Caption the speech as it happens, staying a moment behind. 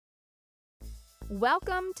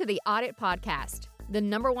Welcome to the Audit Podcast, the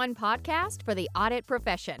 #1 podcast for the audit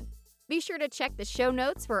profession. Be sure to check the show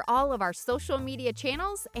notes for all of our social media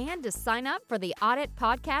channels and to sign up for the Audit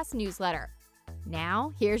Podcast newsletter.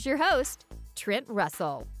 Now, here's your host, Trent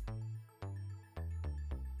Russell.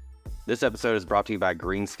 This episode is brought to you by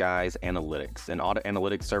Green Skies Analytics, an audit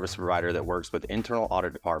analytics service provider that works with internal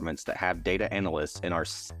audit departments that have data analysts and are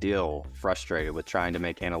still frustrated with trying to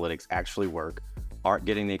make analytics actually work, aren't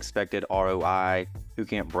getting the expected ROI, who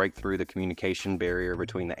can't break through the communication barrier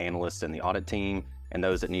between the analysts and the audit team, and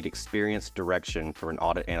those that need experienced direction for an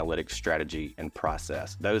audit analytics strategy and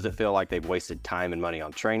process. Those that feel like they've wasted time and money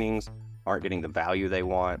on trainings, aren't getting the value they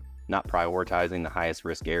want, not prioritizing the highest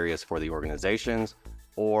risk areas for the organizations,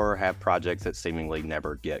 or have projects that seemingly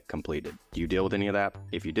never get completed. Do you deal with any of that?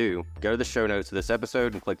 If you do, go to the show notes of this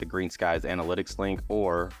episode and click the Green Skies Analytics link,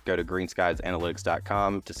 or go to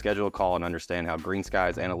greenskiesanalytics.com to schedule a call and understand how Green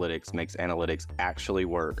Skies Analytics makes analytics actually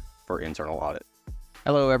work for internal audit.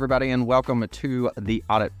 Hello, everybody, and welcome to the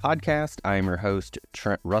Audit Podcast. I am your host,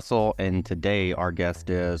 Trent Russell, and today our guest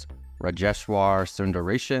is Rajeswar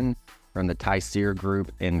Sundaresan from the TEYSEER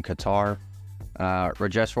group in Qatar.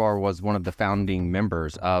 Rajeswar was one of the founding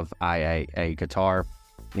members of IAA Qatar.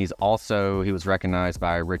 He was recognized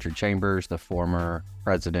by Richard Chambers, the former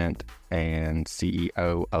president and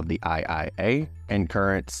CEO of the IIA, and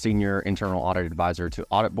current senior internal audit advisor to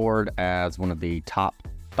Audit Board, as one of the top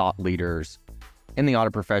thought leaders in the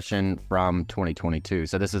audit profession from 2022.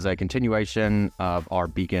 So this is a continuation of our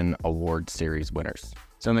Beacon Award Series winners.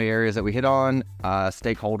 Some of the areas that we hit on,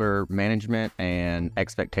 stakeholder management and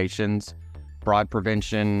expectations, fraud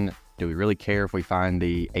prevention. Do we really care if we find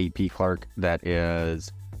the AP clerk that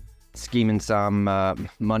is scheming some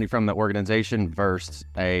money from the organization versus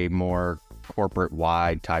a more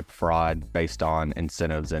corporate-wide type fraud based on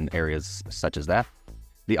incentives and areas such as that?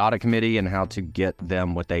 The audit committee and how to get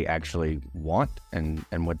them what they actually want and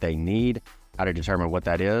what they need, how to determine what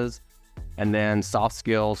that is. And then soft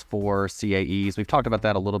skills for CAEs. We've talked about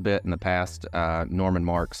that a little bit in the past. Norman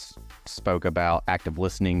Marks spoke about active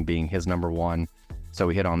listening being his #1. So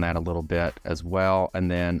we hit on that a little bit as well. And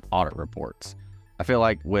then audit reports. I feel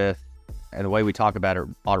like and the way we talk about it,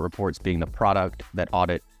 audit reports being the product that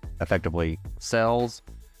audit effectively sells.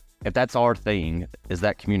 If that's our thing, is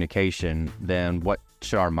that communication, then what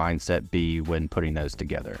should our mindset be when putting those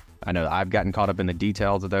together? I know I've gotten caught up in the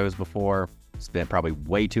details of those before, spent probably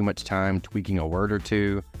way too much time tweaking a word or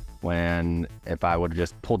two, when if I would have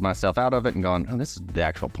just pulled myself out of it and gone, oh, this is the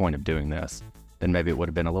actual point of doing this, then maybe it would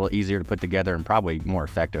have been a little easier to put together and probably more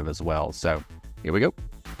effective as well. So here we go.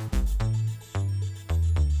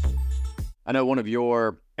 I know one of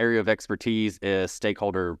your area of expertise is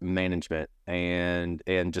stakeholder management, and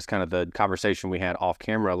just kind of the conversation we had off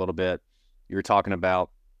camera a little bit, you were talking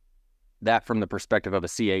about that from the perspective of a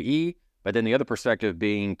CAE, but then the other perspective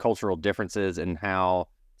being cultural differences and how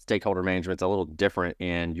stakeholder management's a little different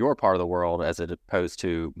in your part of the world as opposed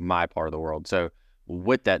to my part of the world. So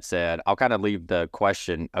with that said, I'll kind of leave the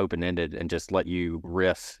question open-ended and just let you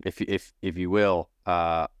riff, if you will,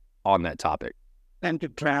 on that topic. Thank you,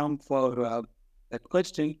 Trent, for that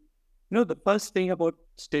question. The first thing about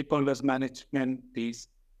stakeholders management is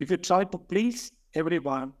if you try to please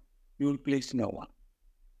everyone, you will please no one.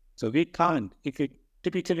 So we can't. If you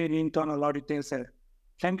typically in internal auditors have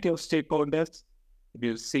plenty of stakeholders,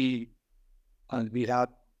 you see we have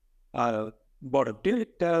board of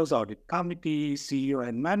directors, audit committee, CEO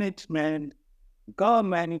and management,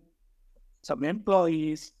 government, some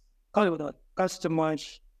employees,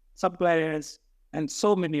 customers, suppliers, and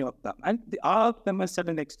so many of them. And all of them have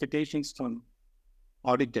certain expectations from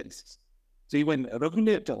auditors. So even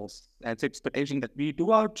regulators has expectation that we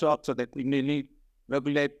do our job so that we need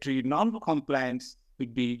regulatory non-compliance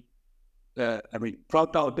would be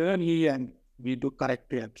brought out early and we do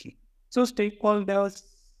correctly action. So stakeholders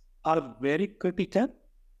are very critical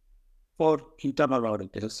for internal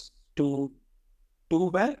auditors to do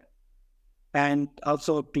well, and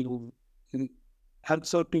also to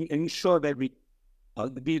ensure that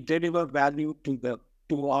we deliver value to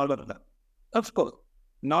all of them. Of course,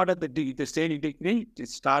 not at the same degree. It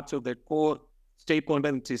starts with the core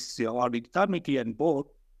stakeholder, which is your audit committee and board,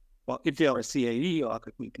 or if you're a CAE or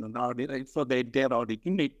an audit, for their audit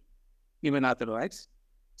unit, even otherwise.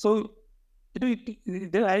 So I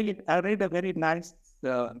read a very nice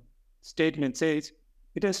statement, says,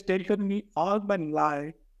 it has taken me all my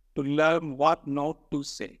life to learn what not to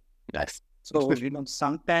say. Nice. So,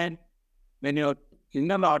 sometimes when you're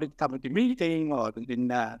in an audit committee meeting or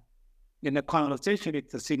in a conversation with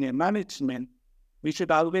the senior management, we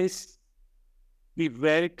should always be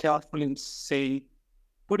very careful in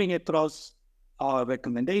putting across our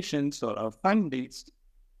recommendations or our findings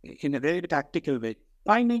in a very tactical way.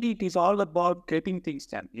 Finally, it is all about getting things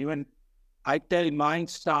done. Even I tell my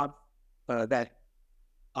staff that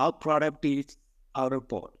our product is our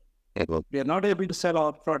report. We are not able to sell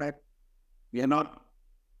our product. We are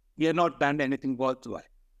not done anything worthwhile.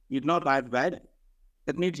 We are not add value.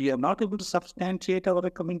 That means we are not able to substantiate our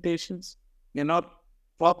recommendations. We are not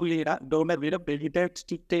probably don't have enough evidence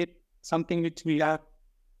to take something which we are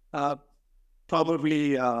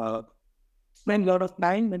probably spend a lot of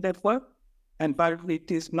time in that work, and but it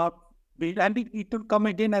is not. And it will come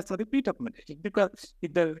again as a repeat recommendation, because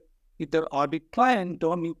if the audit client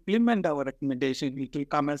don't implement our recommendation, it will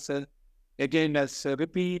come as again as a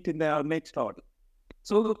repeat in the next audit.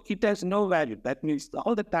 So it has no value. That means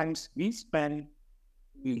all the times we spend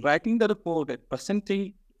writing the report and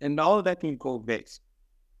presenting, and all that will go waste.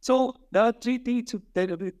 So there are three things.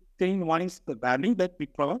 One is the value that we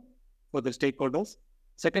provide for the stakeholders.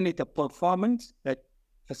 Second is the performance that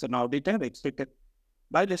as an auditor expected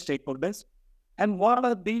by the stakeholders. And what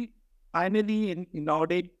are finally in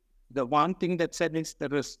audit, the one thing that said is the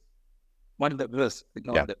risk. What is the risk?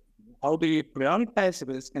 How do you prioritize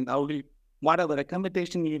risk, and what are the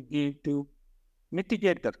recommendations you give to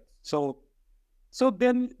mitigate the risk? So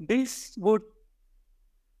then this would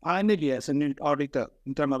finally, as an auditor,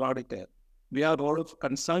 internal auditor, we are all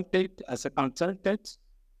consulted as a consultant.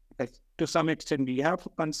 To some extent, we have to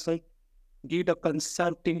consult, give the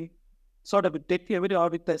consulting, sort of take every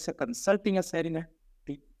auditor as a consulting assignment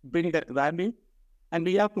to bring that value. And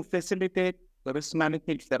we have to facilitate the risk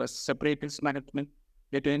management. There is separate risk management.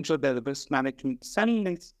 We have to ensure that the risk management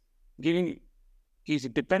is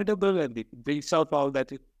dependable and it brings out all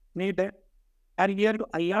that is needed. And here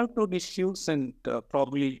I have to issues and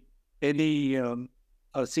probably any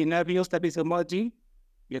scenarios that is emerging.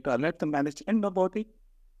 We have to alert the management about it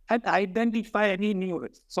and identify any new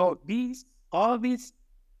risks. So all these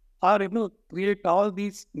are create all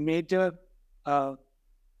these major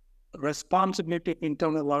responsibility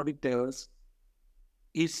internal auditors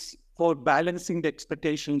is for balancing the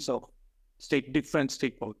expectations of different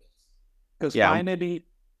stakeholders. Because finally,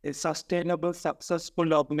 a sustainable,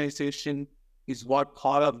 successful organization is what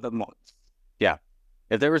all of them want. Yeah.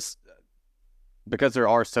 If there was, because there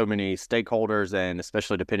are so many stakeholders, and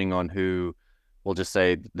especially depending on who, we'll just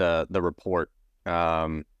say the report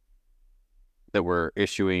that we're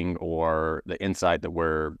issuing or the insight that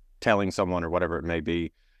we're telling someone or whatever it may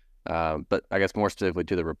be, but I guess more specifically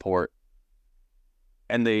to the report.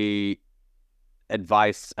 And the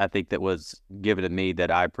advice I think that was given to me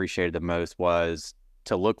that I appreciated the most was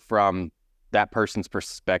to look from that person's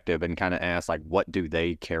perspective and kind of ask, like, what do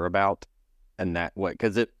they care about? And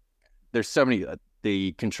because there's so many,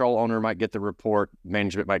 the control owner might get the report,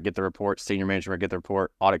 management might get the report, senior management might get the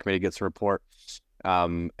report, audit committee gets the report.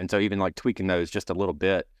 And so even like tweaking those just a little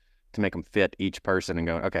bit to make them fit each person and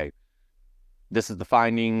going, okay, this is the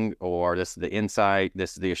finding, or this is the insight,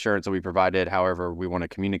 this is the assurance that we provided, however we want to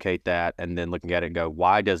communicate that, and then looking at it and go,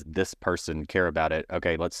 why does this person care about it?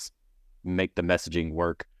 Okay, let's make the messaging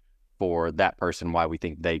work for that person, why we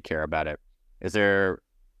think they care about it.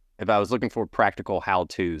 If I was looking for practical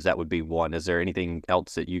how-tos, that would be one. Is there anything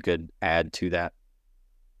else that you could add to that?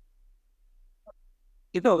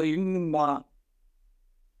 In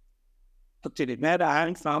actually, where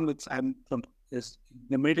I'm from is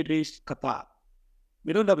the Middle East, Qatar.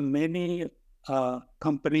 We don't have many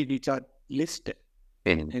companies which are listed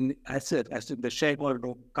in as in the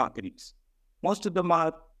shareholder companies. Most of them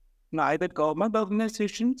are either government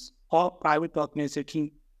organizations or private organizations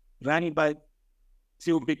run by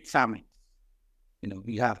few big families.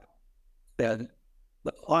 We have the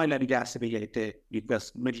oil and gas related,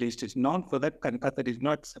 because Middle East is known for that, and Qatar is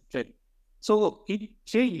not separate. So it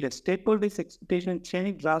changed. The stakeholders' expectation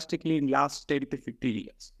changed drastically in the last 10 to 50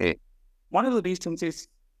 years. One of the reasons is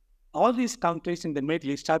all these countries in the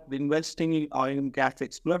Middle East started investing in oil and gas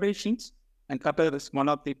explorations, and Qatar is one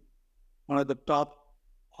of the top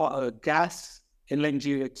gas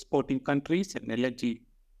LNG exporting countries and LNG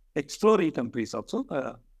exploring countries also.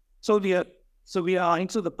 So we are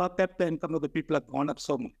into the per capita income of the people have gone up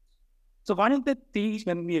so much. So one of the things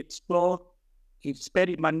when we explore,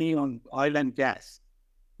 spend money on oil and gas,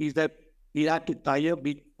 is that we have to tie up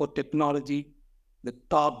for technology the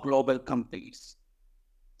top global companies.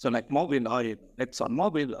 So like Mobil Oil,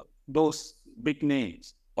 ExxonMobil, those big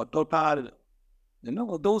names, or Total,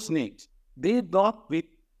 those names, they got with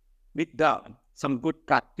some good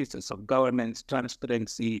practices of governance,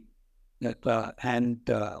 transparency, and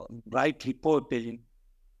right reporting,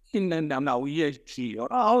 and now ESG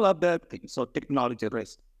or all other things, so technology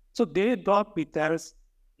risk. So they got with us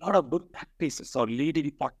a lot of good practices or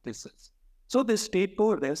leading practices. So the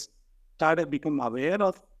stakeholders started become aware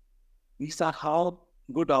of these are how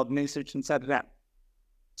good organizations are run.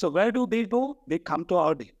 So where do they go? They come to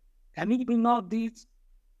audit. Can we bring out these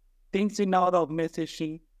things in our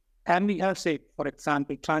organization? Can we have, say, for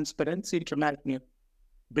example, Transparency International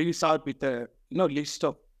brings out with a list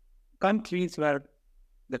of countries where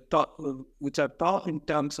the top, which are top in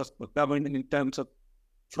terms of governance, in terms of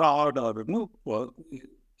fraud or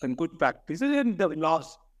and good practices and the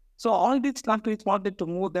laws. So all these countries wanted to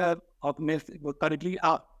move their organization currently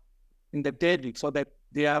up in the daily so that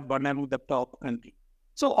they are one among the top country.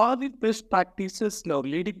 So all these best practices,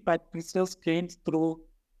 leading practices came through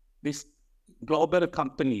these global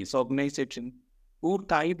companies, organizations who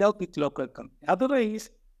tied up with local companies. Otherwise,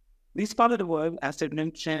 this part of the world, as I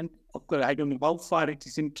mentioned, of course, I don't know how far it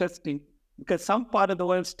is interesting because some part of the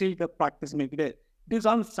world still the practice may be there. It is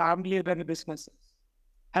all family-run businesses.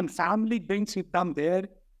 And family brings with them their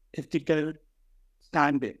ethical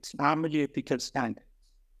standards, family ethical standards.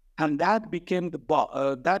 And that became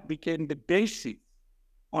the basis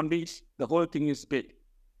on which the whole thing is built.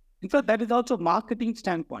 In fact, that is also marketing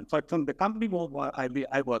standpoint. From the company where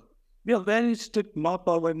I work, we are very strict, no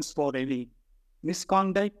tolerance for any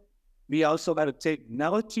misconduct. We also got to say,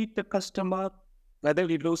 never cheat the customer, whether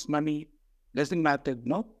we lose money, doesn't matter.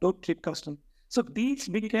 No, don't cheat customer. So these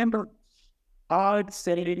became hard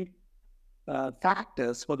selling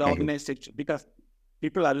factors for the organization because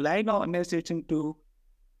people align the organization to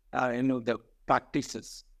the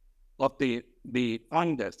practices of the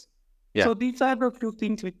founders. Yeah. So these are the few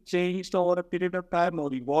things which changed over a period of time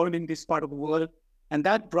or evolved in this part of the world, and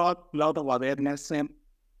that brought a lot of awareness, and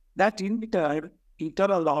that in turn,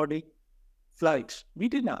 internal audit flights. We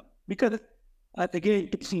did not because again,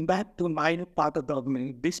 to back to my part of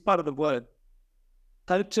the this part of the world,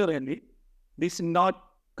 culturally, this is not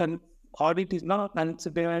audit is not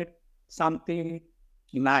considered something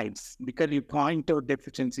nice because you point out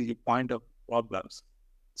deficiencies, you point out problems.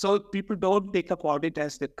 So people don't take up audit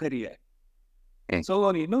as their career.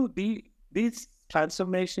 So these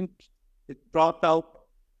transformations brought out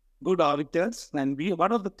good auditors, and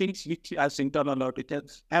one of the things which as internal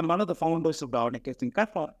auditors, and one of the founders of the auditors in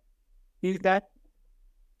Qatar, is that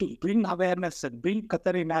to bring awareness and bring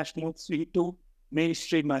Qatari nationals into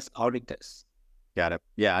mainstream as auditors. Got it.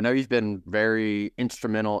 Yeah, I know you've been very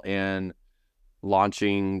instrumental in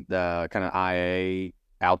launching the kind of IA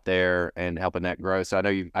out there and helping that grow. So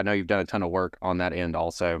I know you've done a ton of work on that end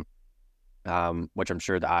also, which I'm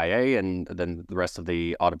sure the IA and then the rest of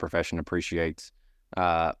the audit profession appreciates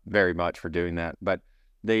very much for doing that. But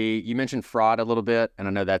you mentioned fraud a little bit, and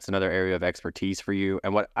I know that's another area of expertise for you.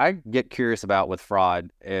 And what I get curious about with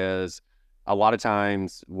fraud is a lot of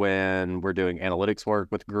times when we're doing analytics work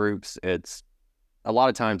with groups, it's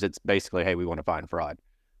basically, hey, we want to find fraud.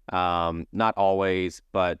 Not always,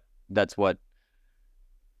 but that's what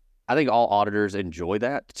I think all auditors enjoy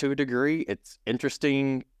that to a degree. It's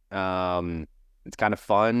interesting. It's kind of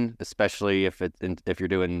fun, especially if you're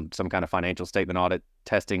doing some kind of financial statement audit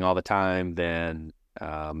testing all the time, then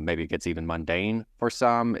maybe it gets even mundane for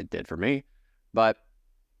some. It did for me. But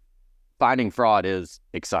finding fraud is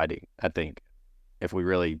exciting, I think, if we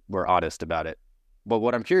really were honest about it. But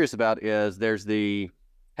what I'm curious about is there's the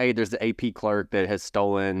AP clerk that has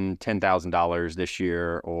stolen $10,000 this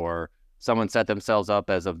year, or someone set themselves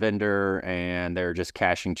up as a vendor and they're just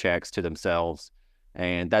cashing checks to themselves.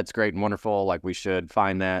 And that's great and wonderful. Like, we should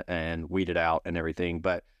find that and weed it out and everything.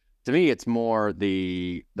 But to me, it's more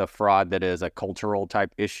the fraud that is a cultural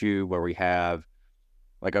type issue where we have,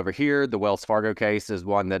 like over here, the Wells Fargo case is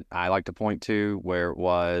one that I like to point to, where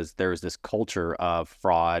there's this culture of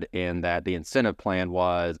fraud in that the incentive plan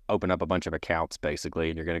was open up a bunch of accounts basically,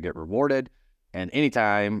 and you're going to get rewarded. And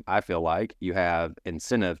anytime I feel like you have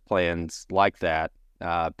incentive plans like that,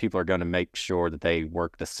 people are going to make sure that they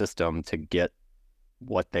work the system to get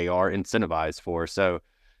what they are incentivized for. So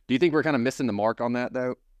do you think we're kind of missing the mark on that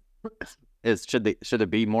though? Should there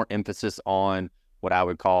be more emphasis on what I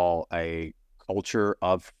would call a culture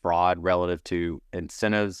of fraud relative to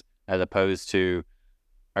incentives, as opposed to,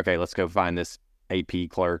 okay, let's go find this AP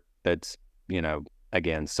clerk that's,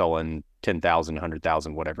 again, stolen 10,000,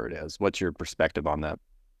 100,000, whatever it is. What's your perspective on that?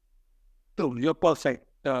 So you're perfect.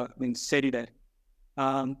 Said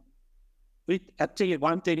that. Actually,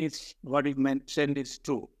 one thing is what you mentioned is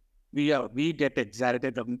true. We get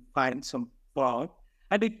excited and find some fraud,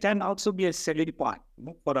 and it can also be a selling point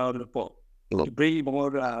for our report to bring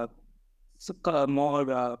more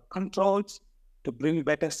controls, to bring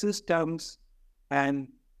better systems, and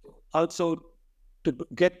also to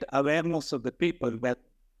get awareness of the people that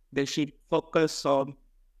they should focus on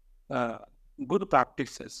uh, good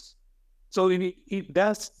practices. So it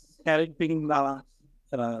does helping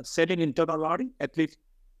setting internal audit, at least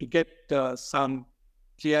to get some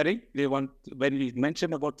clearing. They want, when we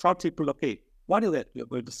mention about fraud people, okay, what is that you're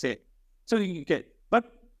going to say? So you get, but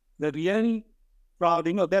the real fraud,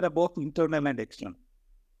 there are both internal and external.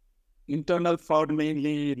 Internal fraud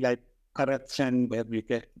mainly like corruption, where we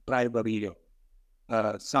get bribery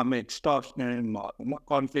or some extortion or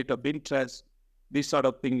conflict of interest, this sort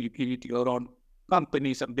of thing you create your own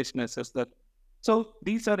companies and businesses. So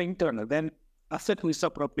these are internal. Then asset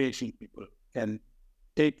misappropriation, people can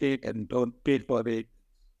take it and don't pay for it,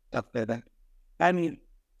 stuff like that. And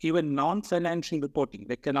even non-financial reporting,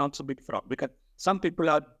 they can also be fraud because some people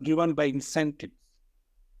are driven by incentives.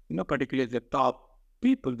 Particularly the top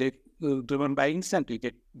people, they driven by incentive,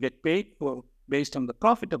 get paid for based on the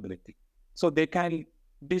profitability. So they can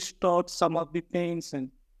distort some of the things and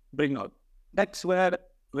bring out. That's where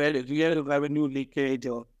real revenue leakage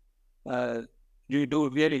or you do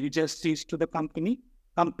real injustice to the company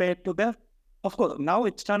compared to the, of course, now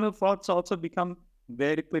external frauds also become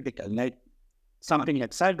very critical, like something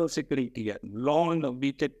like cybersecurity and loan.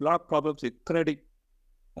 We get a lot of problems with credit,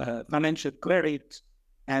 financial credit,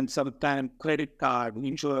 and sometimes credit card,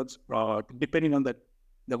 insurance fraud, depending on the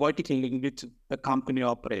vertical in which the company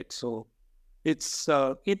operates. So it's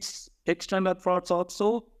external frauds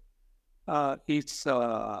also. It's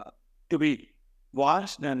to be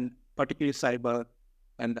watched, and particularly cyber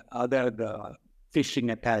and other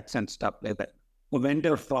phishing attacks and stuff like that.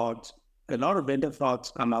 Vendor frauds, a lot of vendor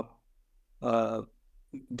frauds come up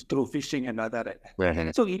through phishing and other attacks.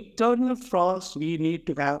 Right. So internal frauds, we need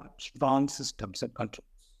to have strong systems and controls.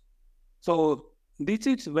 So this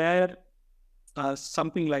is where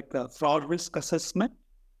something like a fraud risk assessment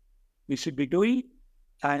we should be doing,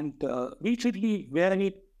 and we should be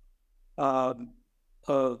very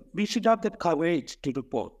we should have the courage to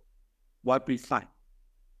report what we find.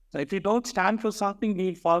 So if we don't stand for something,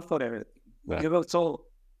 we fall for everything. Yeah. So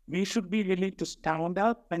we should be willing to stand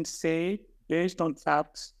up and say based on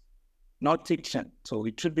facts, not fiction. So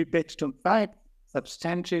it should be based on fact,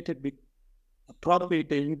 substantiated with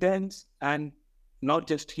appropriate evidence, and not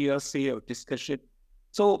just hearsay or discussion.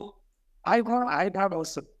 So I have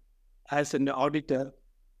also, as an auditor,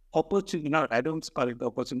 opportunity. Not, I don't call it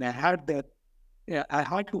opportunity. I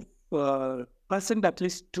had to present at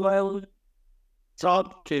least 12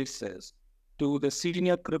 fraud cases to the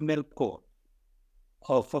senior criminal court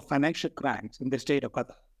for financial crimes in the state of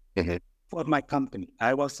Qatar for my company.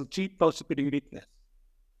 I was the chief prosecuting witness.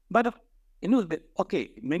 But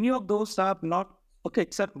many of those are not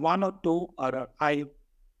except one or two are high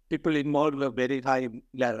people involved at a very high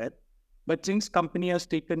level. But since company has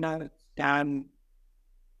taken a stand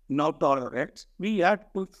not tolerate, we had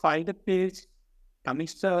to find a place,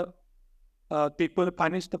 punish the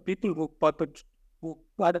people who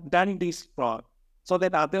have done this fraud, so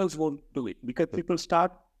that others won't do it. Because people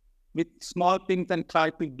start with small things and try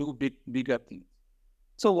to do bigger things.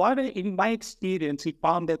 So in my experience, we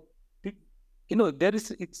found that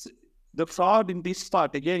it's the fraud in this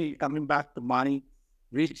part, again, coming back to my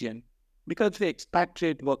region, because the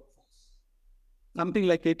expatriate workforce. Something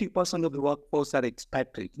like 80% of the workforce are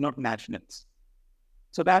expatriates, not nationals.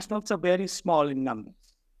 So nationals are very small in numbers.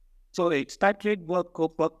 So the expatriate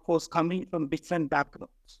workforce coming from different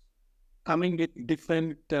backgrounds, coming with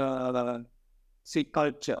different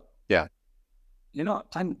culture. Yeah.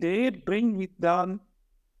 And they bring with them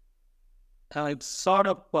sort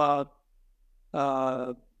of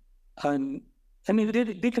and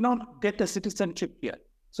they cannot get a citizenship here.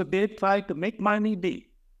 So they try to make money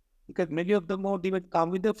because many of them won't even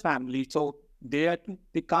come with their family. So they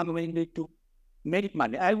come mainly to make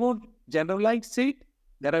money. I won't generalize it.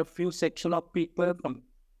 There are a few sections of people from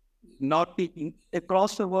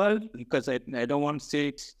across the world, because I don't want to say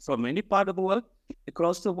it's from any part of the world,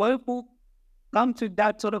 across the world, who comes with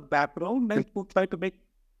that sort of background and who try to make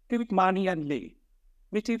money and live,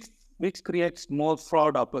 which creates more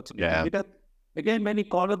fraud opportunity. Yeah. Because again, when you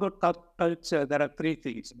call about culture, there are three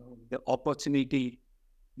things: the opportunity,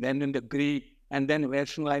 then in the greed, and then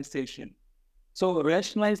rationalization. So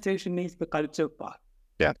rationalization is the culture part.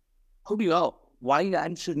 Yeah. Why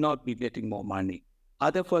I should not be getting more money?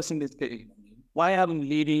 Other person is getting money. Why I'm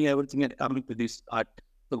leading everything and coming to this part,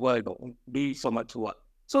 the world, be so much work.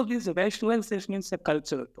 So this rationalization is a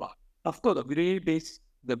cultural part. Of course, the greed is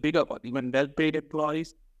the bigger part. Even well-paid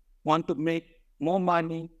employees want to make more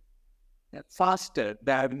money faster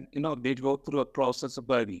than, they go through a process of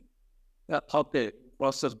earning.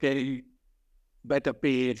 Process getting better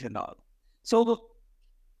paid and all. So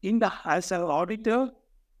as an auditor,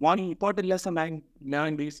 one important lesson I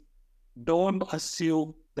learned is don't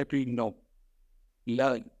assume that we know.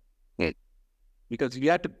 Learn. Mm. Because we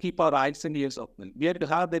have to keep our eyes and ears open. We have to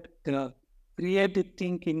have that creative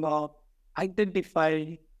thinking of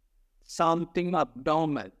identifying something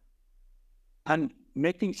abnormal and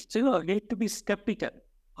making still need to be skeptical,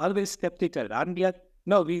 always skeptical. And yet,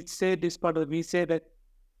 no, we say this part of we say that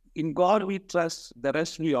in God we trust, the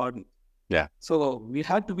rest we aren't. Yeah. So we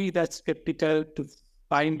have to be that skeptical to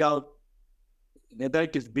find out whether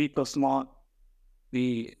it is big or small,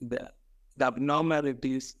 the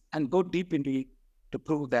abnormalities, and go deep into it to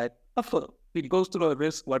prove that. Of course, it goes through a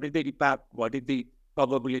risk. What is the impact? What is the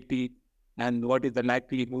probability? And what is the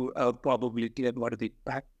likelihood of probability? And what is the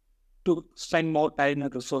impact? To spend more time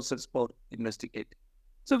and resources for investigating.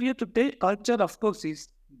 So we have to take culture, of course, is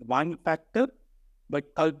one factor,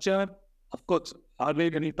 but culture, of course,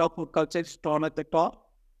 always when you talk about culture, it's torn at the top.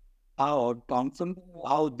 How Thompson,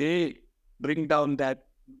 how they bring down that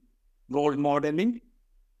role modeling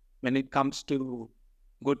when it comes to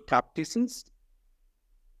good practices.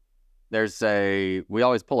 We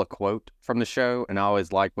always pull a quote from the show, and I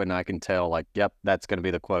always like when I can tell, like, yep, that's going to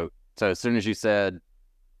be the quote. So as soon as you said,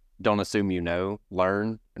 don't assume you know,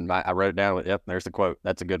 learn, and I wrote it down, yep, there's the quote.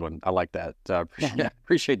 That's a good one. I like that. So I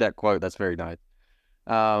appreciate that quote. That's very nice.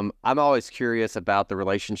 I'm always curious about the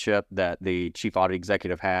relationship that the chief audit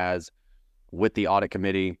executive has with the audit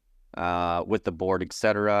committee, with the board,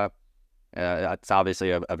 etc. It's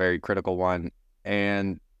obviously a very critical one.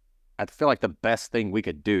 And I feel like the best thing we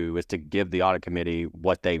could do is to give the audit committee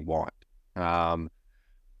what they want. I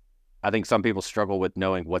think some people struggle with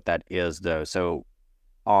knowing what that is, though. So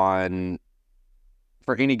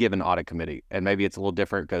for any given audit committee, and maybe it's a little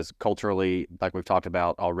different because culturally, like we've talked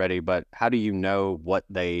about already, but how do you know what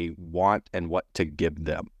they want and what to give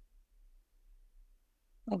them?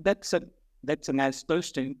 Well, that's a nice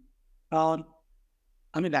question. I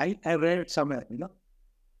read somewhere,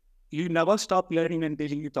 you never stop learning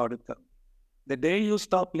until you thought it. The day you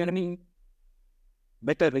stop learning,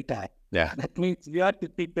 better retire. Yeah. That means you have to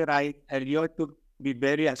keep your eye and you have to be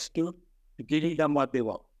very astute to giving them what they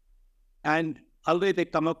want. And always they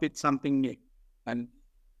come up with something new. And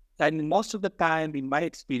most of the time, in my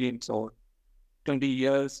experience, or 20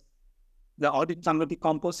 years, the audit committee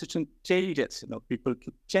composition changes. People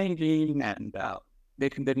keep changing, and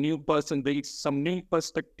the new person brings some new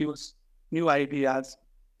perspectives, new ideas.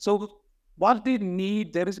 So what they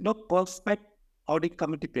need, there is no perfect audit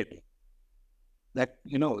committee paper. That,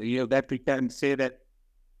 that we can say that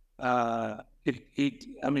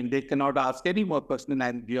they cannot ask any more question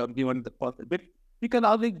and you are given the person, but we can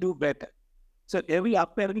always do better. So every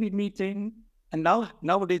meeting, and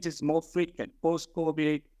nowadays it's more frequent.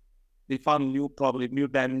 Post-COVID, they found new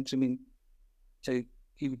dimension in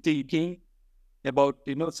thinking about,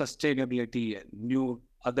 sustainability and new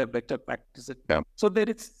other better practices. Yeah. So there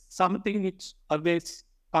is something which always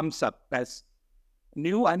comes up as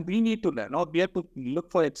new, and we need to learn, or we have to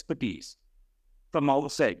look for expertise from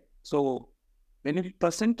outside. So when we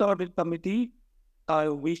present to audit committee,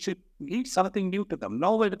 we should give something new to them,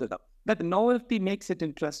 novel to them. That novelty makes it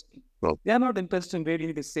interesting. Well, they are not interested in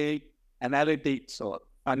really to say analytics or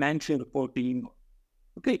financial reporting.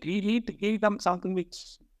 Okay, we need to give them something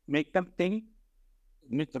which make them think,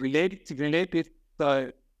 relate with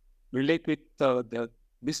the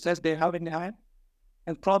business they have in hand,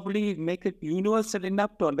 and probably make it universal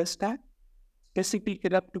enough to understand, specific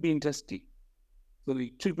enough to be interesting. So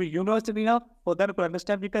it should be universal enough for them to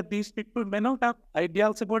understand, because these people may not have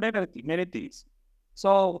ideas about many things.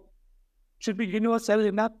 So it should be universal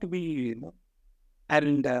enough to be,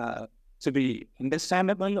 and to be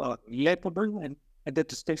understandable or relatable, and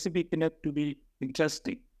that specific enough to be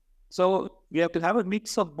interesting. So we have to have a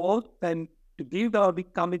mix of both, and to give the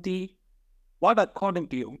audit committee what, according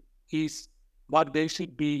to you, is what they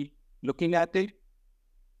should be looking at it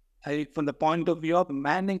from the point of view of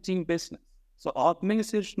managing business. So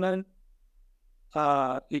organizational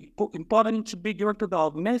importance should be given to the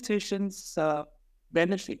organization's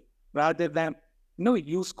benefit, rather than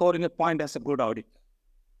you scoring a point as a good auditor.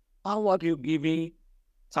 How are you giving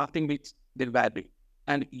something which they value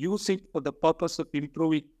and use it for the purpose of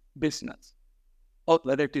improving business? Or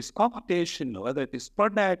whether it is competition, or whether it is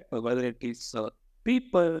product, or whether it is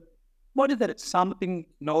people, what is that something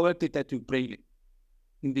novelty that you bring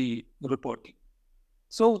in the reporting?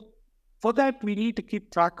 So for that, we need to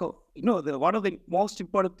keep track of, one of the most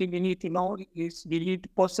important things we need to know is we need to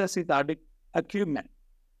possess the audit acumen.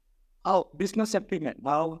 How business acumen,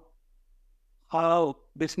 how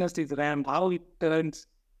business is run, how it turns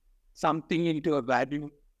something into a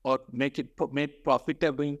value or make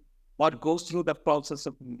profitable, what goes through the process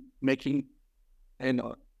of making,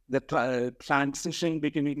 the transition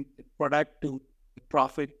between product to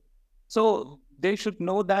profit. So they should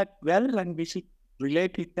know that well, and we should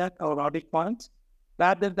relate with that our audit points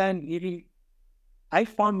rather than really. I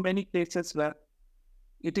found many cases where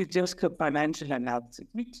it is just a financial analysis.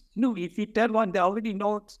 Which, if you tell one, they already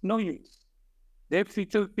know it's no use. They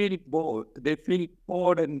feel bored. They feel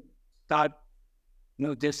bored and start,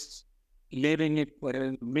 just leaving it for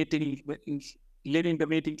a meeting, leaving the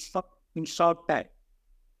meeting in short time.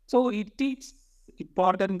 So it is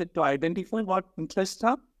important to identify what interests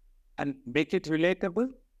are and make it relatable,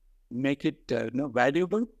 make it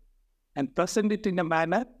valuable, and present it in a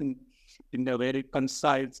manner, in a very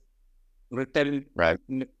concise, written,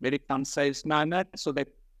 in a very concise manner, so that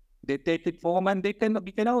they take it home and we can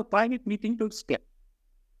have a private meeting to explain.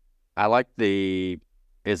 I like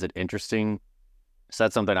is it interesting? So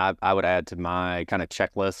that's something I would add to my kind of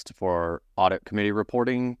checklist for audit committee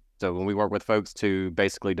reporting. So when we work with folks to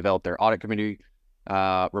basically develop their audit committee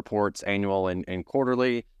reports, annual and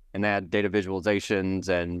quarterly, and add data visualizations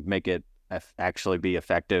and make it actually be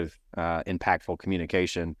effective, impactful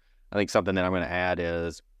communication. I think something that I'm going to add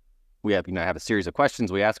is we have a series of questions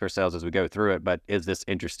we ask ourselves as we go through it. But is this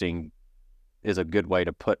interesting? Is a good way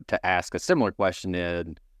to ask a similar question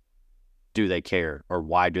in, do they care, or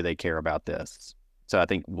why do they care about this? So I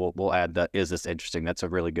think we'll add that, is this interesting? That's a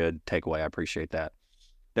really good takeaway. I appreciate that.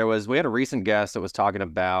 We had a recent guest that was talking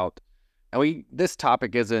about, and this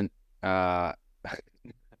topic isn't, I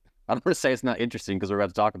don't want to say it's not interesting because we're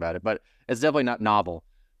about to talk about it, but it's definitely not novel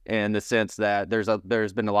in the sense that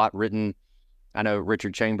there's been a lot written. I know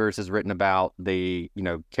Richard Chambers has written about the,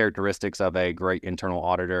 characteristics of a great internal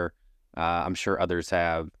auditor. I'm sure others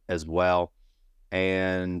have as well.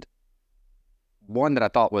 And one that I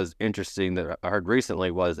thought was interesting that I heard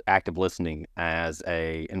recently was active listening as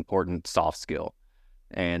a important soft skill,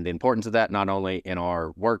 and the importance of that not only in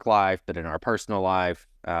our work life but in our personal life.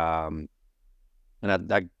 And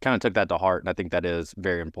I kind of took that to heart, and I think that is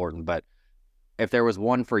very important. But if there was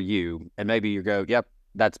one for you, and maybe you go, yep,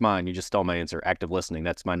 that's mine, you just stole my answer, active listening,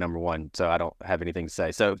 that's my number one, so I don't have anything to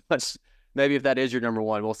say. So maybe if that is your number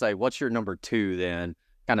one, we'll say, what's your number two then?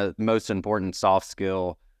 Kind of most important soft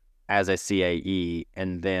skill as a CAE,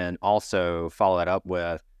 and then also follow that up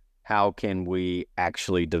with, how can we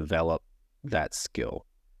actually develop that skill?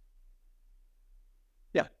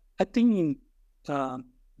 Yeah, I think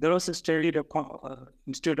there was a study at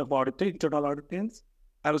Institute of Internal Auditors.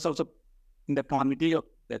 I was also in the committee of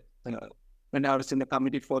that when I was in the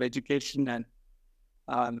committee for education and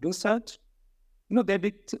research. They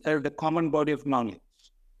did the common body of knowledge.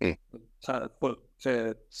 For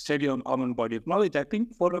study on common body of knowledge, I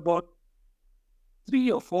think for about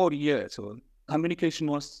 3 or 4 years, communication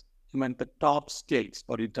was the top skills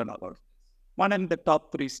for internal auditors. One of the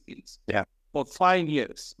top 3 skills. Yeah. For 5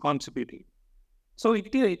 years consecutively. So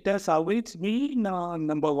it has always been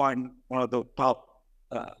number one of the top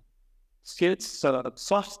skills,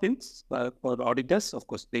 soft skills for auditors. Of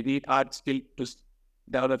course, they need hard skills to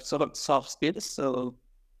develop soft skills. So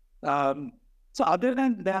other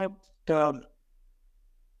than that,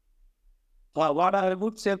 what I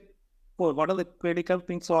would say for one of the critical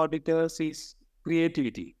things for auditors is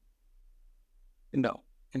creativity. And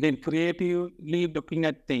then creatively looking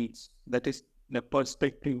at things, that is the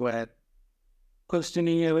perspective where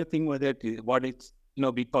questioning everything, whether it is what it's,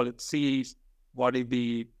 we call it C's, what is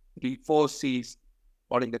the 4 C's,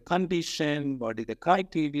 what is the condition, what is the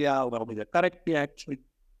criteria, what is the correct reaction,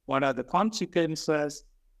 what are the consequences.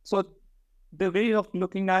 So the way of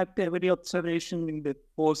looking at every observation in the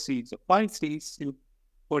 4 C's or 5 C's, you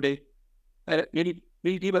put it,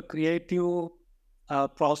 we give a creative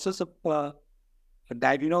process of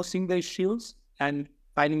diagnosing the issues and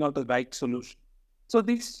finding out the right solution. So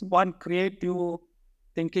this one creative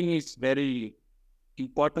thinking is very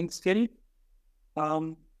important skill.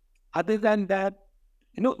 Other than that,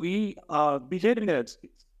 we behavioral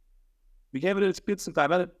skills. Behavioral skills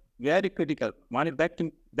are very critical. One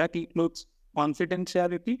that includes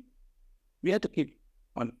confidentiality. We have to keep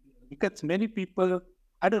on, because many people,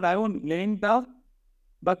 I won't name down,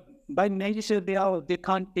 but by nature they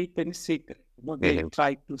can't take any secret. They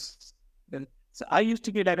try to. So I used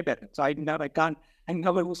to be like that. So I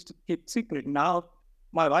never used to keep secret. Now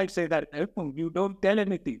my wife says that you don't tell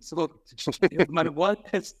anything. So my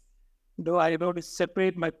work is, I want to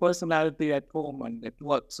separate my personality at home and at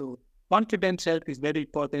work. So confidentiality is very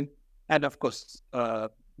important, and of course,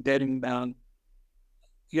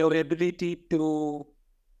 your ability to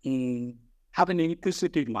have an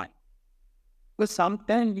inquisitive mind. Because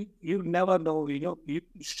sometimes you never know.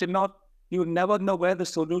 You never know where the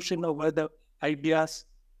solution or where the ideas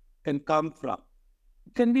can come from.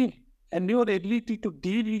 can be, and your ability to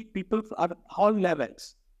deal with people at all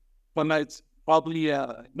levels. From it's probably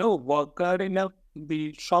a worker in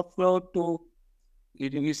the shop floor to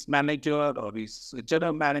his manager or his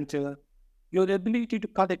general manager, your ability to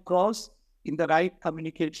cut across in the right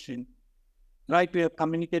communication, right way of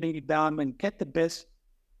communicating with them and get the best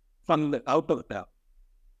out of them,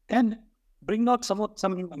 and bring out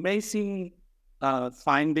some amazing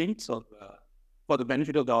findings for the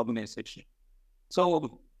benefit of the organization.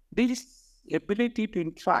 So this ability to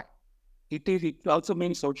interact, it also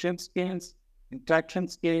means social skills, interaction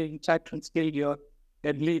skill, your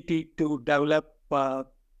ability to develop,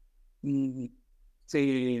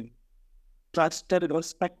 say, trust and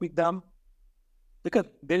respect with them. Because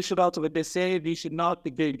they should also, when they say we should not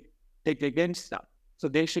take against them, so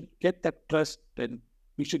they should get that trust, and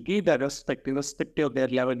we should give that respect, irrespective of their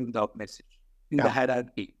level in the message, in the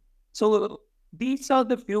hierarchy. So these are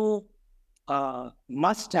the few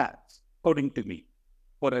must-haves, according to me,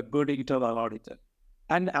 for a good internal auditor.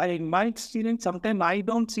 And in my experience, sometimes I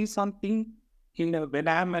don't see something when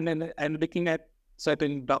I'm looking at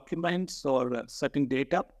certain documents or certain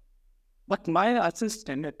data. But my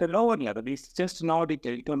assistant at the lower level is just an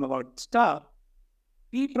auditor about stuff.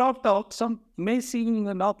 He brought out some amazing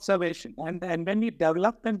observation. And when we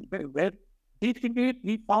developed and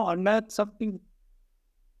we found something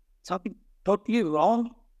totally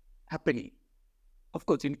wrong happening. Of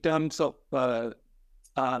course, in terms of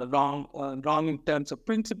wrong in terms of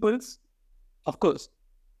principles. Of course,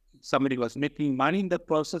 somebody was making money in the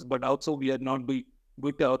process, but also we are not doing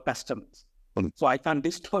good to our customers. So I can't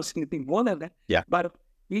disclose anything more than that. Yeah. But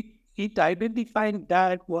it identified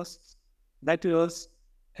that was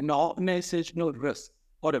an organizational risk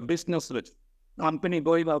or a business risk, company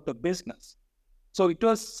going out of business. So it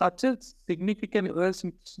was such a significant risk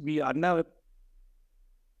which we uncovered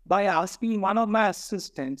by asking one of my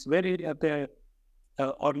assistants, very at an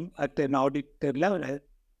auditor level,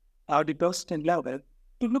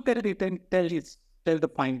 to look at it and tell the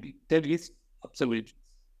finding, tell his observations.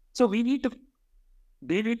 So we need to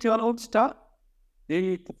deal with your own stuff. They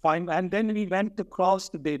need to find, and then we went across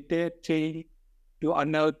the data chain to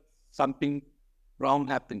unearth something wrong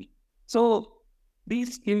happening. So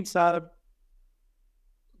these skills are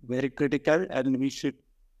very critical, and we should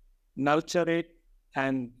nurture it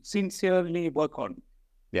and sincerely work on it.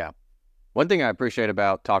 Yeah. One thing I appreciate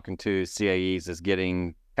about talking to CAEs is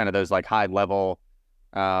getting kind of those like high level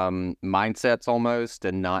mindsets almost,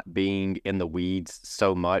 and not being in the weeds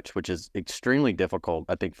so much, which is extremely difficult,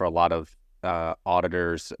 I think, for a lot of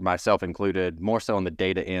auditors, myself included, more so on the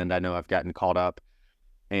data end. I know I've gotten caught up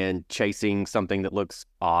and chasing something that looks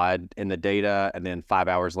odd in the data, and then 5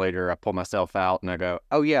 hours later I pull myself out and I go,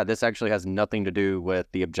 oh yeah, this actually has nothing to do with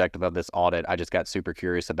the objective of this audit. I just got super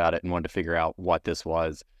curious about it and wanted to figure out what this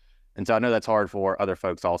was. And so I know that's hard for other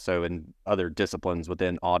folks also in other disciplines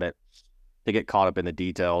within audit to get caught up in the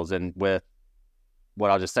details. And with what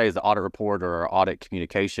I'll just say is the audit report or audit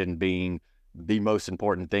communication being the most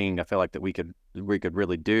important thing I feel like that we could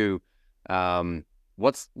really do.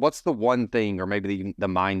 What's the one thing, or maybe the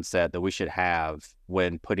mindset that we should have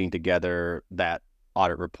when putting together that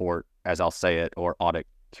audit report, as I'll say it, or audit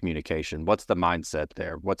communication? What's the mindset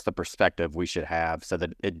there? What's the perspective we should have so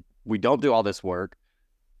that we don't do all this work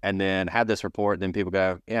and then have this report, and then people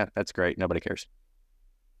go, yeah, that's great, nobody cares.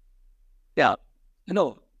 Yeah.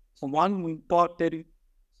 So one important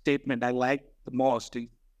statement I like the most is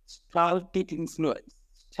strive to influence.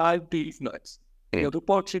 Your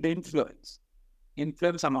report should influence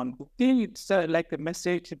someone. It's like a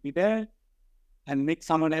message should be there and make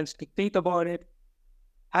someone else to think about it.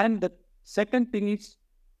 And the second thing is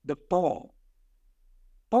the tone.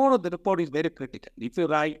 Tone of the report is very critical. If you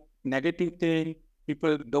write negative thing,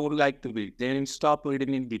 people don't like to read. They stop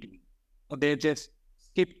reading in between, or they just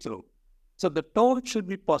skip through. So the tone should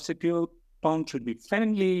be positive, tone should be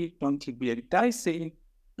friendly, tone should be enticing,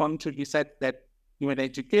 tone should be said that even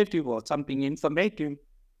educative or something informative.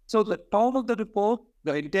 So the tone of the report,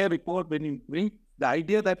 the entire report, when you read, the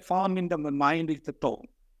idea that forms in the mind is the tone.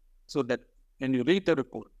 So that when you read the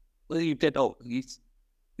report, you get, oh,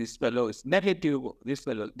 this fellow is negative, this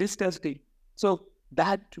fellow is disgusting. So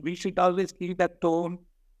that we should always keep that tone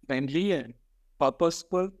friendly and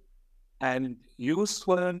purposeful and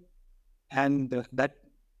useful, and that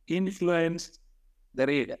influence the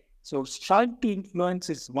reader. So strive to influence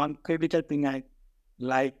is one critical thing I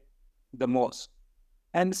like the most.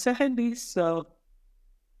 And second is, the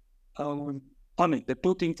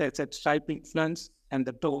two things I said, strive to influence and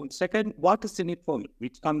the tone. Second, what is in it for me,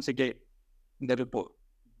 which comes again in the report.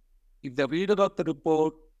 If the reader of the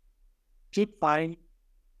report should find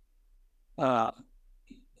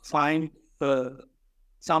find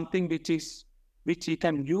something which he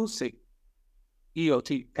can use it, he or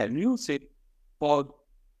she can use it for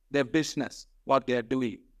their business, what they are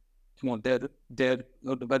doing. Their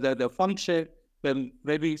whether the function, well,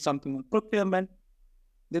 maybe something on procurement.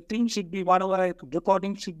 The thing should be whatever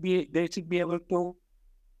recording should be. They should be able to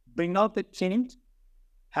bring out the change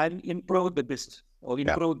and improve the business or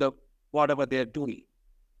improve the whatever they are doing.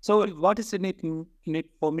 So what is in it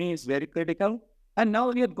for me is very critical. And now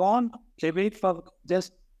we have gone away from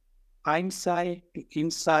just hindsight to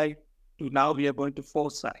insight to now we are going to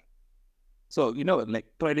foresight. So, like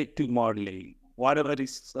predictive modeling, whatever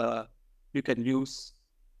is you can use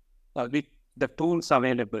with the tools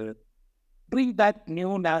available, bring that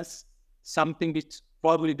new as something which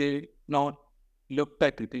probably they not looked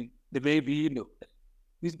at it the way we looked at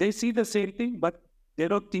it. They see the same thing, but they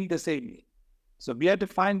don't think the same way. So we have to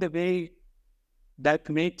find the way that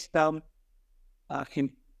makes them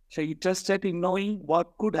interested in knowing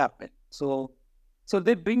what could happen. So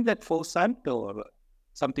they bring that foresight or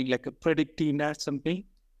something like a predictiveness, something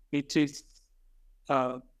which is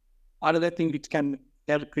another thing which can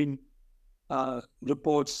help in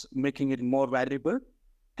reports, making it more valuable.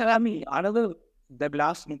 And I mean, the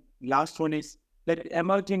last one is that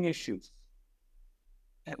emerging issues.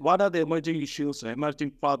 What are the emerging issues,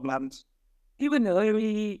 emerging problems? Even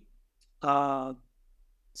early,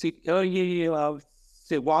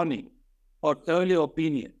 warning or early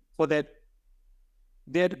opinion for that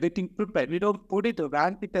they're getting prepared. We don't put it,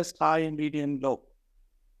 rank it as high, medium, low.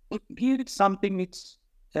 Here it's something which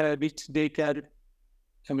they can,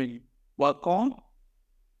 work on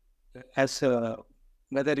as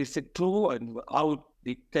whether it's true and how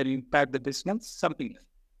it can impact the business, something.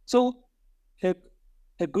 So a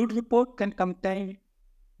good report can contain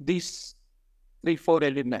these 3-4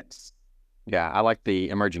 elements. Yeah, I like the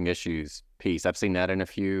emerging issues piece. I've seen that in a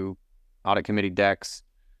few audit committee decks.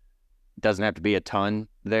 Doesn't have to be a ton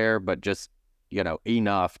there, but just,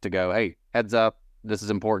 enough to go, hey, heads up, this is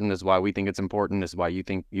important. This is why we think it's important. This is why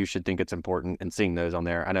you should think it's important. And seeing those on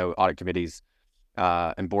there, I know audit committees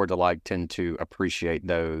and boards alike tend to appreciate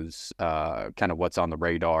those kind of what's on the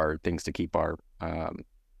radar, things to keep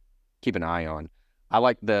keep an eye on. I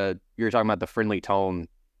like you're talking about the friendly tone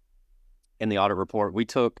in the audit report.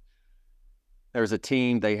 There was a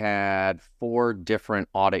team, they had 4 different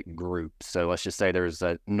audit groups. So let's just say there's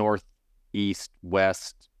a north, east,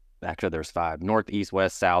 west. Actually, there's 5. North, east,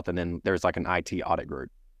 west, south, and then there's like an IT audit group.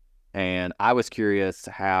 And I was curious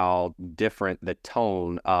how different the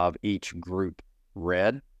tone of each group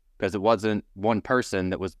read, because it wasn't one person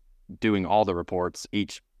that was doing all the reports.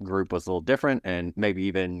 Each group was a little different, and maybe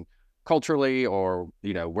even culturally or,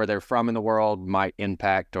 where they're from in the world might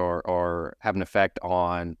impact or have an effect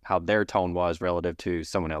on how their tone was relative to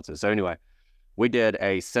someone else's. So anyway, we did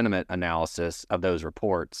a sentiment analysis of those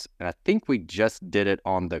reports, and I think we just did it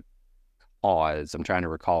on the cause. I'm trying to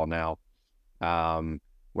recall now,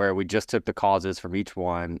 where we just took the causes from each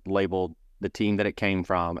one, labeled the team that it came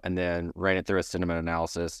from, and then ran it through a sentiment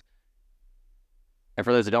analysis. And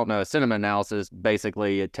for those who don't know, a sentiment analysis,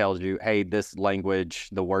 basically it tells you, hey, this language,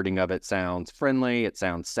 the wording of it sounds friendly, it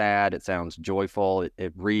sounds sad, it sounds joyful.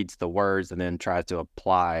 It reads the words and then tries to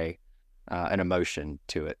apply an emotion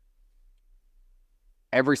to it.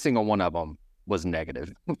 Every single one of them was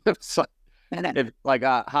negative. So, if like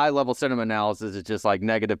a high-level sentiment analysis is just like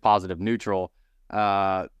negative, positive, neutral,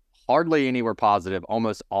 hardly any were positive.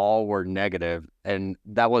 Almost all were negative. And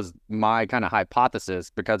that was my kind of hypothesis,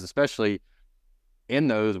 because especially in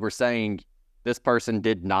those, we're saying this person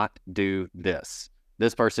did not do this.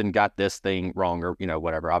 This person got this thing wrong, or,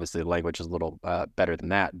 whatever. Obviously, the language is a little better than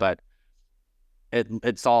that, but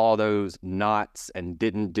it saw all those nots and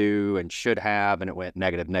didn't do and should have, and it went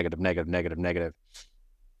negative, negative, negative, negative, negative.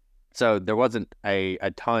 So there wasn't a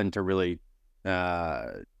ton to really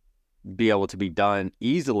be able to be done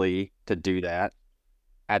easily to do that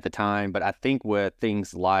at the time. But I think with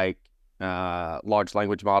things like large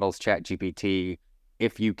language models, ChatGPT,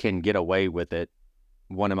 if you can get away with it,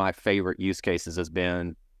 one of my favorite use cases has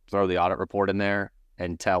been throw the audit report in there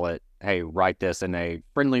and tell it, hey, write this in a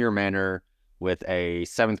friendlier manner with a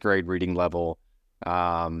 7th grade reading level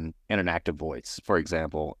in an active voice, for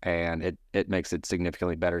example, and it makes it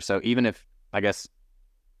significantly better. So even if, I guess,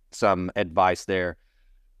 some advice there,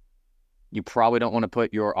 you probably don't want to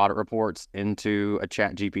put your audit reports into a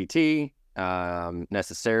ChatGPT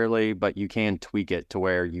necessarily, but you can tweak it to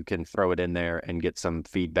where you can throw it in there and get some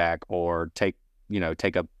feedback, or take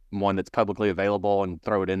a one that's publicly available and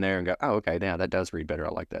throw it in there and go, oh, okay, yeah, that does read better.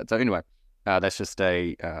 I like that. So anyway, that's just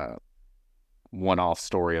a one-off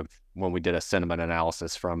story of when we did a sentiment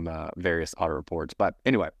analysis from various audit reports. But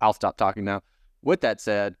anyway, I'll stop talking now. With that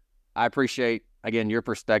said, I appreciate, again, your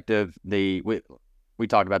perspective. We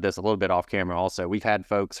talked about this a little bit off camera also. We've had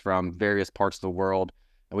folks from various parts of the world,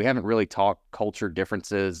 and we haven't really talked culture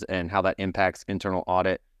differences and how that impacts internal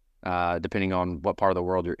audit, depending on what part of the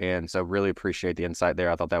world you're in. So really appreciate the insight there.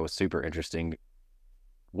 I thought that was super interesting.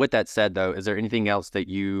 With that said, though, is there anything else that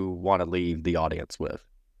you want to leave the audience with?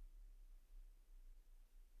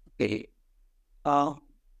 Okay. From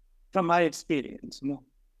my experience,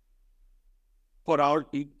 for all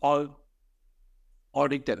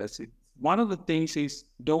auditors, one of the things is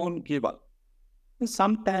don't give up.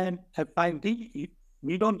 Sometimes I find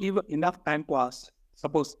we don't give enough time to ask.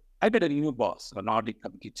 Suppose I get a new boss, an audit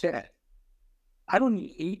committee chair.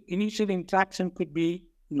 Initial interaction could be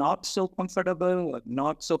not so comfortable or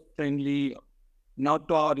not so friendly, not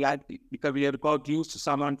to our liking, because we have got used to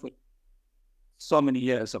someone for so many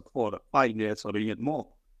years, or 4 or 5 years, or even more.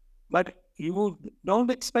 But you don't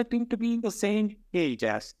expect him to be in the same age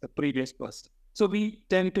as the previous person. So we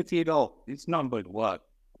tend to feel, oh, it's not going to work.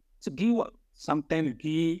 So sometimes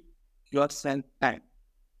give yourself time.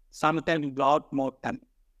 Sometimes a lot more time.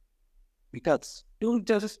 Because don't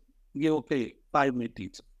just give, 5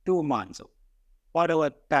 minutes, 2 months, whatever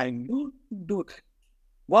time, you do it.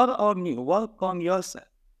 Work on you, work on yourself.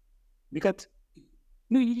 Because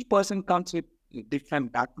each person comes with a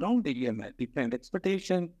different background, they have a different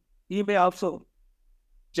expectation. He may also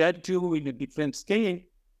judge you in a different scale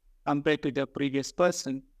compared to the previous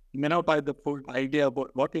person. You may not have the full idea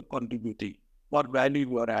about what you're contributing, what value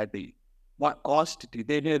you are adding, what cost it is.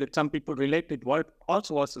 They know that some people related what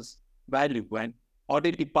cost versus value, when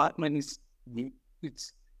audit department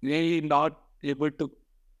it's really not able to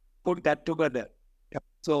put that together. Yep.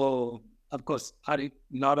 So, of course,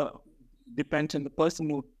 depends on the person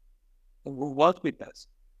who works with us.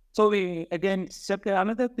 So,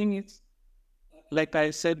 another thing is, like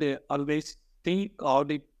I said, always think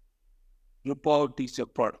audit report is your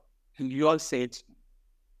product. And you all say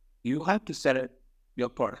you have to sell your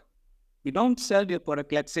product. You don't sell your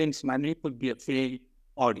product, let's say money could be a failed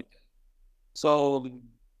audit. So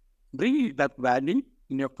bring that value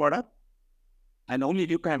in your product, and only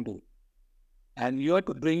you can do it. And you have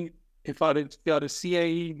to bring, if you're a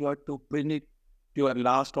CIE, you have to bring it to your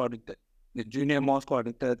last auditor, the junior most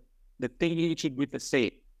auditor. The thing should be the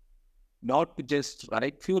same. Not to just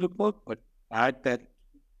write few report, but add that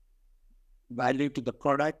value to the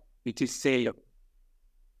product, which is sale.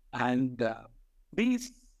 And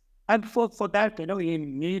for that, you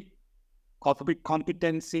need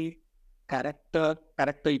competency, character,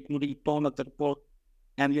 including tone of the report,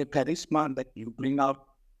 and your charisma that you bring out,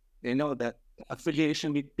 the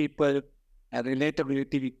affiliation with people and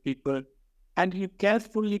relatability with people. And you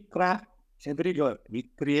carefully craft every word with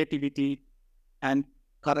creativity and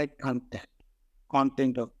correct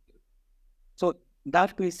content of. So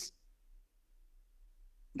that is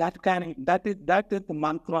the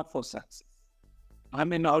mantra for success.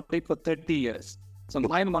 I'm in audit for 30 years. So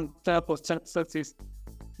my mantra for success is,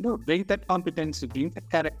 bring that competency, bring that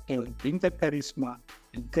character, bring that charisma,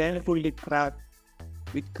 and carefully craft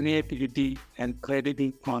with creativity and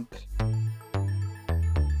crediting content.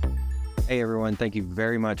 Hey everyone, thank you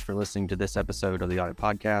very much for listening to this episode of the Audit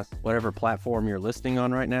Podcast. Whatever platform you're listening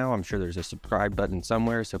on right now, I'm sure there's a subscribe button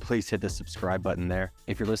somewhere, so please hit the subscribe button there.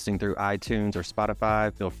 If you're listening through iTunes or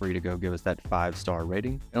Spotify, feel free to go give us that 5-star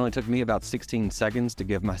rating. It only took me about 16 seconds to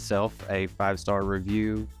give myself a 5-star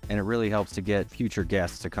review, and it really helps to get future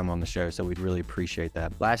guests to come on the show, so we'd really appreciate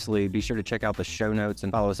that. Lastly, be sure to check out the show notes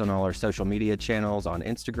and follow us on all our social media channels on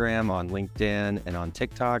Instagram, on LinkedIn, and on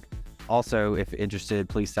TikTok. Also, if interested,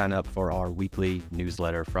 please sign up for our weekly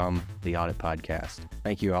newsletter from the Audit Podcast.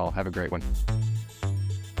 Thank you all. Have a great one.